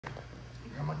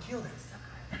I'm gonna kill this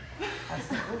sucker. I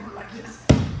step over like this.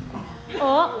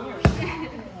 Oh.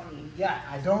 Yeah,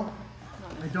 I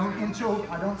don't inch over,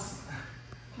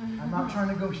 I'm not trying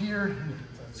to go here and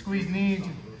squeeze knees.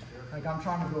 Like I'm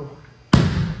trying to go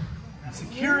and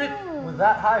secure it with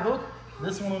that high hook.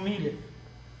 This one will meet it.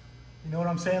 You know what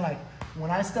I'm saying? Like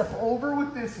when I step over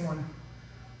with this one,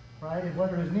 right, if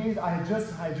under his knees, I had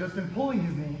just been pulling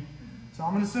his knee. So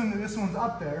I'm gonna assume that this one's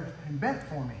up there and bent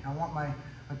for me. I want my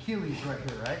Achilles right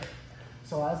here, right?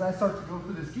 So as I start to go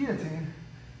through this guillotine,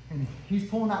 and he's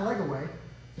pulling that leg away,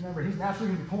 remember, he's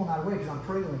naturally gonna be pulling that away because I'm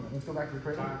cradling him. Let's go back to the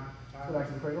cradle. Let's go back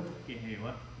to the cradle. Can't hear you,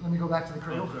 what? Let me go back to the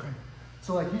cradle.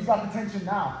 So like he's got the tension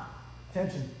now.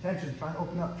 Tension, tension, trying to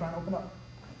open up, trying to open up.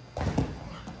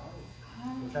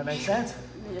 Does that make sense?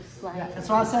 Yeah, that's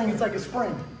what I was saying, it's like a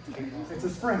spring. It's a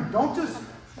spring. Don't just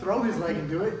throw his leg and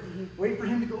do it. Wait for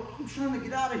him to go, I'm trying to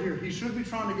get out of here. He should be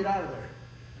trying to get out of there.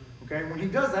 Okay, when he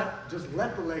does that, just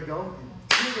let the leg go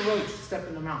and do the roach, step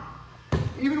in the mount.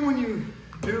 Even when you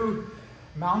do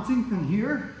mounting from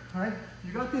here, right,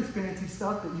 you got this fancy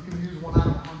stuff that you can use 1 out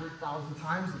of 100,000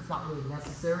 times. It's not really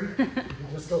necessary. You can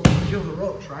just go kill the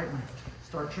roach, right, and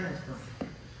start transferring.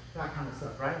 That kind of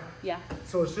stuff, right? Yeah.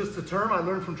 So it's just a term I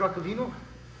learned from Draculino.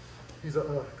 He's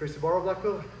a Gracie Barrow black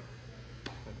belt,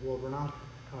 like world renowned.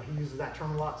 He uses that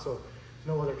term a lot, so there's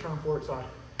no other term for it. So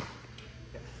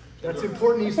that's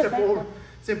important. You step over.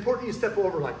 It's important you step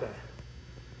over like that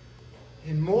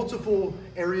in multiple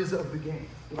areas of the game.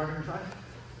 Am I gonna try?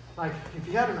 Like if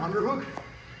you had an underhook,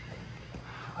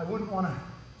 I wouldn't want to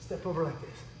step over like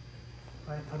this.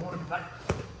 Right? I'd want to like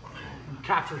and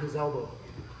capture his elbow.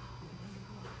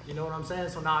 You know what I'm saying?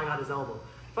 So now I got his elbow.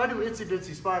 If I do itsy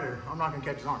bitsy spider, I'm not gonna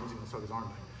catch his arm. He's gonna suck his arm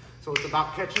back. So it's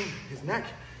about catching his neck,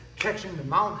 catching the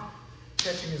mount,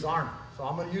 catching his arm. So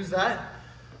I'm gonna use that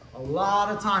a lot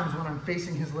of times when I'm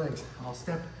facing his legs. I'll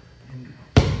step and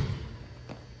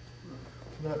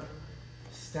look,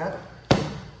 step,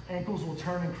 ankles will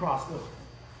turn and cross. Look.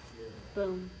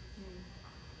 Boom.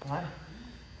 All right?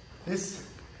 This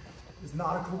is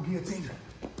not a cool guillotine.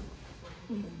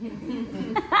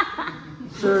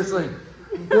 Seriously,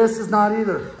 this is not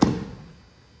either.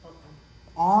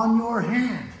 On your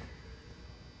hand,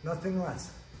 nothing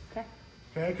less. Okay.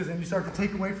 Okay, because then you start to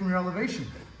take away from your elevation,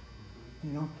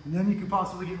 you know, and then you could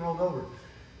possibly get rolled over.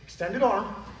 Extended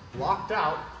arm, locked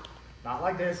out, not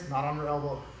like this, not on your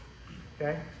elbow.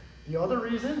 Okay. The other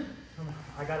reason,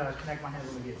 I gotta connect my hands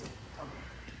when we get to it.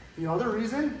 The other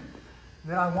reason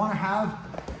that I want to have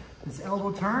this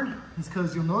elbow turned is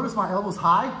because you'll notice my elbow's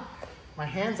high. My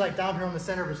hand's like down here on the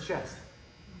center of his chest.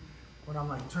 When I'm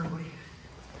like, turn, buddy.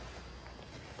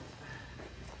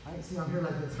 I can see I'm here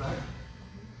like this, right?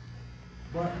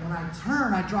 But when I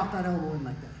turn, I drop that elbow in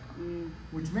like that.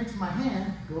 Which makes my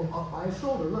hand go up by his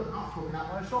shoulder. Look, I'm poking out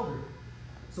by his shoulder.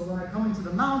 So when I come into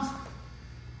the mount,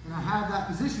 and I have that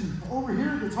position over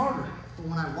here, it's harder. But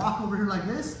when I walk over here like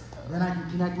this, then I can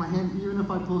connect my hand, even if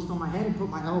I post on my head and put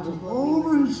my elbow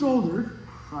over his shoulder.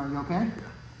 Right, okay?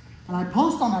 And I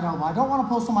post on that elbow. I don't want to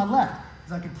post on my left,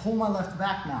 because I can pull my left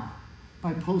back now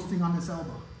by posting on this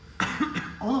elbow.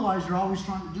 Otherwise, you're always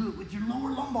trying to do it with your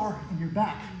lower lumbar and your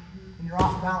back, and you're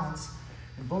off balance,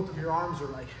 and both of your arms are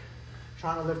like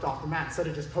trying to lift off the mat instead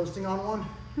of just posting on one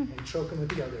and choking with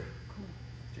the other.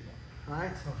 All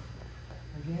right, so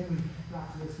again, we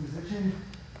got to this position.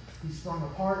 He's sprung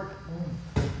apart.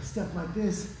 Boom. Step like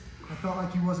this. I felt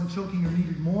like he wasn't choking or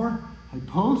needed more. I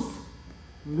post,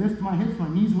 lift my hips. My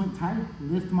knees went tight.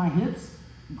 Lift my hips,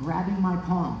 grabbing my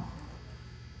palm.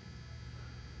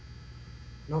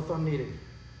 No thumb needed.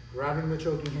 Grabbing the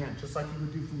choking hand, just like you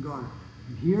would do from guard.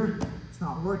 And here, it's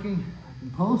not working. I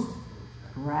can post,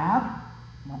 grab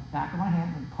my back of my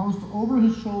hand, and post over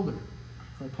his shoulder.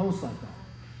 So I post like that.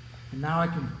 And now I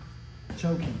can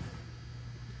choke him.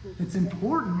 It's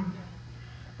important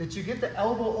that you get the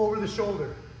elbow over the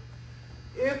shoulder.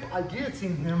 If I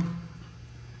guillotine him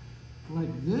like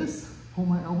this, pull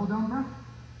my elbow down, bro.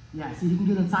 Yeah, see, he can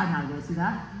get inside now. You guys see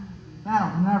that?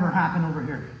 That'll never happen over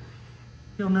here.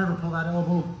 He'll never pull that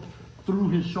elbow through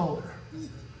his shoulder.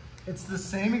 It's the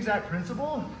same exact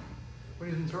principle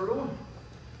when he's in turtle.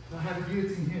 I have a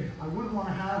guillotine here. I wouldn't want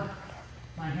to have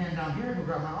my hand down here and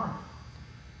grab my arm.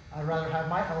 I'd rather have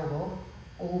my elbow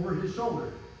over his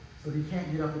shoulder so he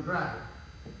can't get up and grab it.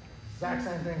 Exact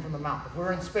same thing from the mount. If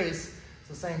we're in space, it's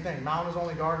the same thing. Mount is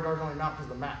only guard, guard is only mount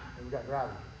because of the mat. And we got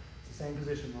gravity. It's the same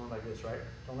position going like this, right?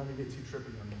 Don't let me get too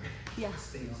trippy on you. Yeah.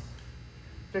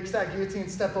 Fix that guillotine,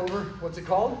 step over. What's it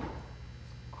called?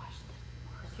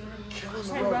 Killing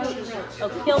the roach. Oh,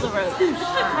 kill the roach.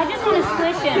 I just want to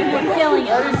squish him. We're killing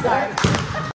him.